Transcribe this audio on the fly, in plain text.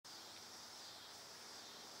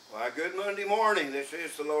Why, good Monday morning. This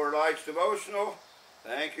is the Ligthts Devotional.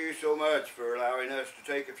 Thank you so much for allowing us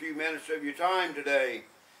to take a few minutes of your time today.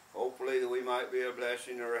 Hopefully that we might be a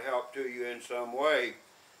blessing or a help to you in some way.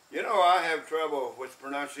 You know, I have trouble with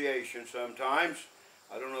pronunciation sometimes.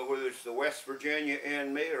 I don't know whether it's the West Virginia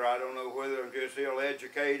in me, or I don't know whether I'm just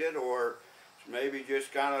ill-educated, or maybe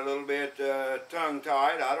just kind of a little bit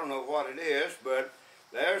tongue-tied. I don't know what it is, but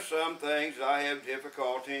there's some things I have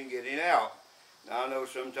difficulty in getting out. Now, I know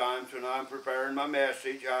sometimes when I'm preparing my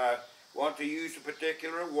message, I want to use a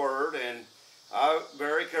particular word, and I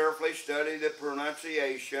very carefully study the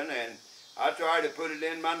pronunciation, and I try to put it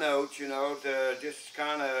in my notes, you know, to just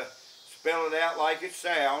kind of spell it out like it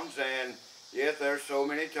sounds, and yet there's so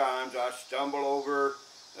many times I stumble over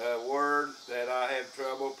a word that I have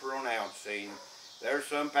trouble pronouncing. There's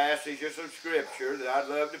some passages of Scripture that I'd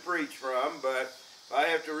love to preach from, but if I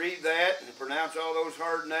have to read that and pronounce all those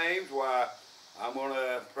hard names, why, I'm going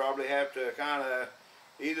to probably have to kind of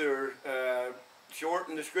either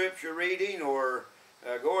shorten the Scripture reading or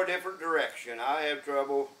go a different direction. I have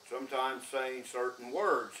trouble sometimes saying certain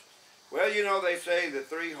words. Well, you know, they say the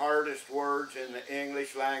three hardest words in the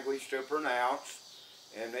English language to pronounce,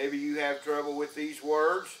 and maybe you have trouble with these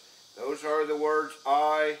words. Those are the words,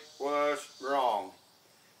 I was wrong.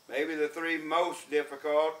 Maybe the three most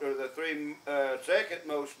difficult, or the three second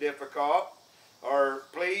most difficult, are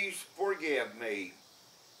please forgive me.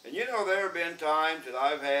 And you know, there have been times that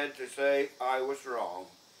I've had to say I was wrong.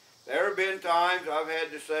 There have been times I've had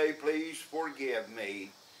to say please forgive me.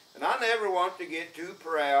 And I never want to get too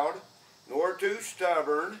proud, nor too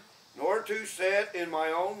stubborn, nor too set in my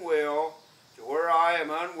own will to where I am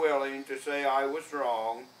unwilling to say I was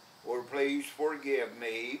wrong, or please forgive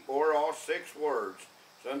me, or all 6 words.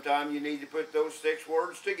 Sometimes you need to put those 6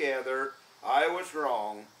 words together. I was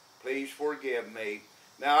wrong. Please forgive me.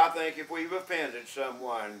 Now, I think if we've offended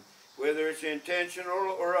someone, whether it's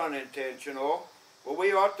intentional or unintentional, well,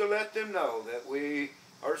 we ought to let them know that we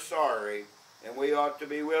are sorry, and we ought to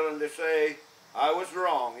be willing to say, I was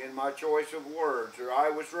wrong in my choice of words, or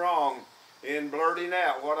I was wrong in blurting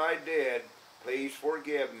out what I did. Please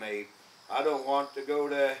forgive me. I don't want to go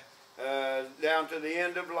down to the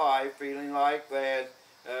end of life feeling like that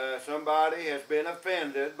somebody has been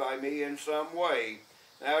offended by me in some way.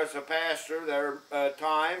 Now, as a pastor, there are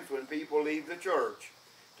times when people leave the church,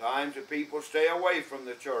 times that people stay away from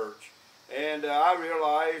the church. And I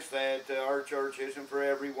realize that our church isn't for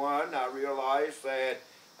everyone. I realize that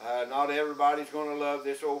not everybody's going to love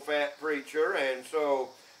this old fat preacher. And so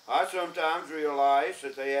I sometimes realize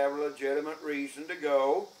that they have a legitimate reason to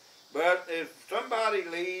go. But if somebody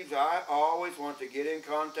leaves, I always want to get in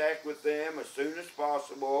contact with them as soon as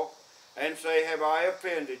possible and say, have I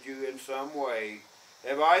offended you in some way?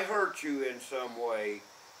 Have I hurt you in some way?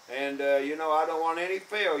 And, you know, I don't want any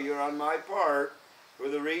failure on my part for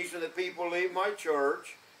the reason that people leave my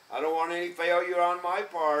church. I don't want any failure on my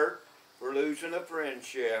part for losing a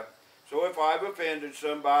friendship. So if I've offended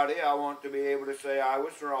somebody, I want to be able to say I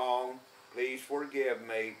was wrong. Please forgive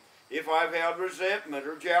me. If I've held resentment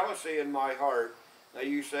or jealousy in my heart, now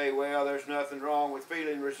you say, well, there's nothing wrong with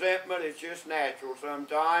feeling resentment. It's just natural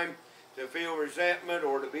sometimes to feel resentment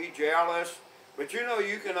or to be jealous. But you know,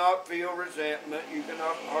 you cannot feel resentment, you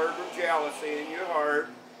cannot harbor jealousy in your heart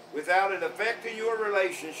without it affecting your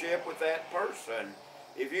relationship with that person.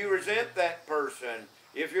 If you resent that person,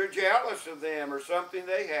 if you're jealous of them or something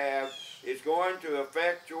they have, it's going to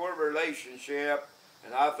affect your relationship.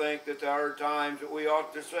 And I think that there are times that we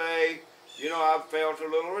ought to say, you know, I've felt a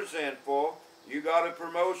little resentful. You got a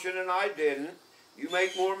promotion and I didn't. You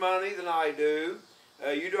make more money than I do.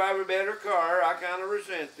 You drive a better car. I kind of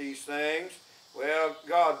resent these things. Well,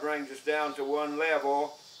 God brings us down to one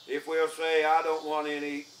level. If we'll say, I don't want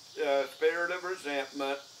any spirit of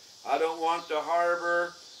resentment. I don't want to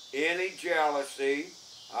harbor any jealousy.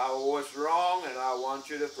 I was wrong and I want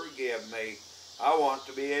you to forgive me. I want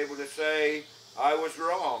to be able to say, I was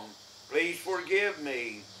wrong. Please forgive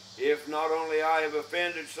me. If not only I have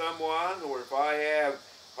offended someone, or if I have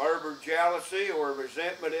harbored jealousy or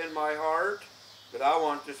resentment in my heart, but I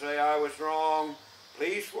want to say I was wrong.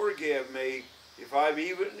 Please forgive me if I've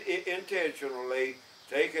even intentionally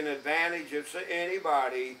taken advantage of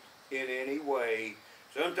anybody in any way.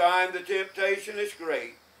 Sometimes the temptation is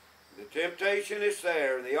great. The temptation is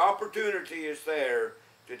there, and the opportunity is there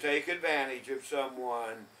to take advantage of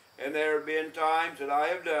someone. And there have been times that I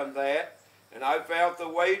have done that, and I've felt the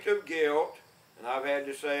weight of guilt, and I've had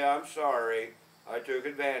to say, I'm sorry, I took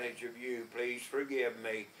advantage of you, please forgive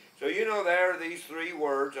me. So you know, there are these 3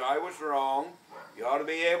 words, I was wrong. You ought to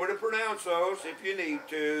be able to pronounce those if you need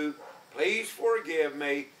to. Please forgive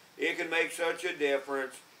me. It can make such a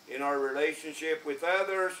difference in our relationship with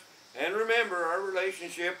others. And remember, our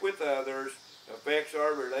relationship with others affects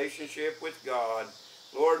our relationship with God.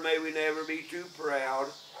 Lord, may we never be too proud.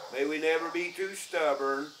 May we never be too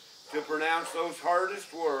stubborn to pronounce those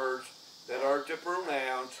hardest words that are to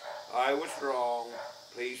pronounce. I was wrong.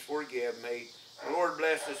 Please forgive me. Lord,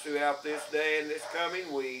 bless us throughout this day and this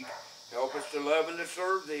coming week. Help us to love and to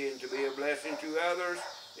serve Thee and to be a blessing to others.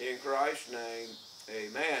 In Christ's name,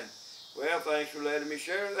 amen. Well, thanks for letting me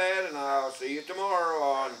share that, and I'll see you tomorrow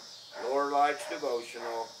on Lord Light's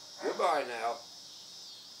Devotional. Goodbye now.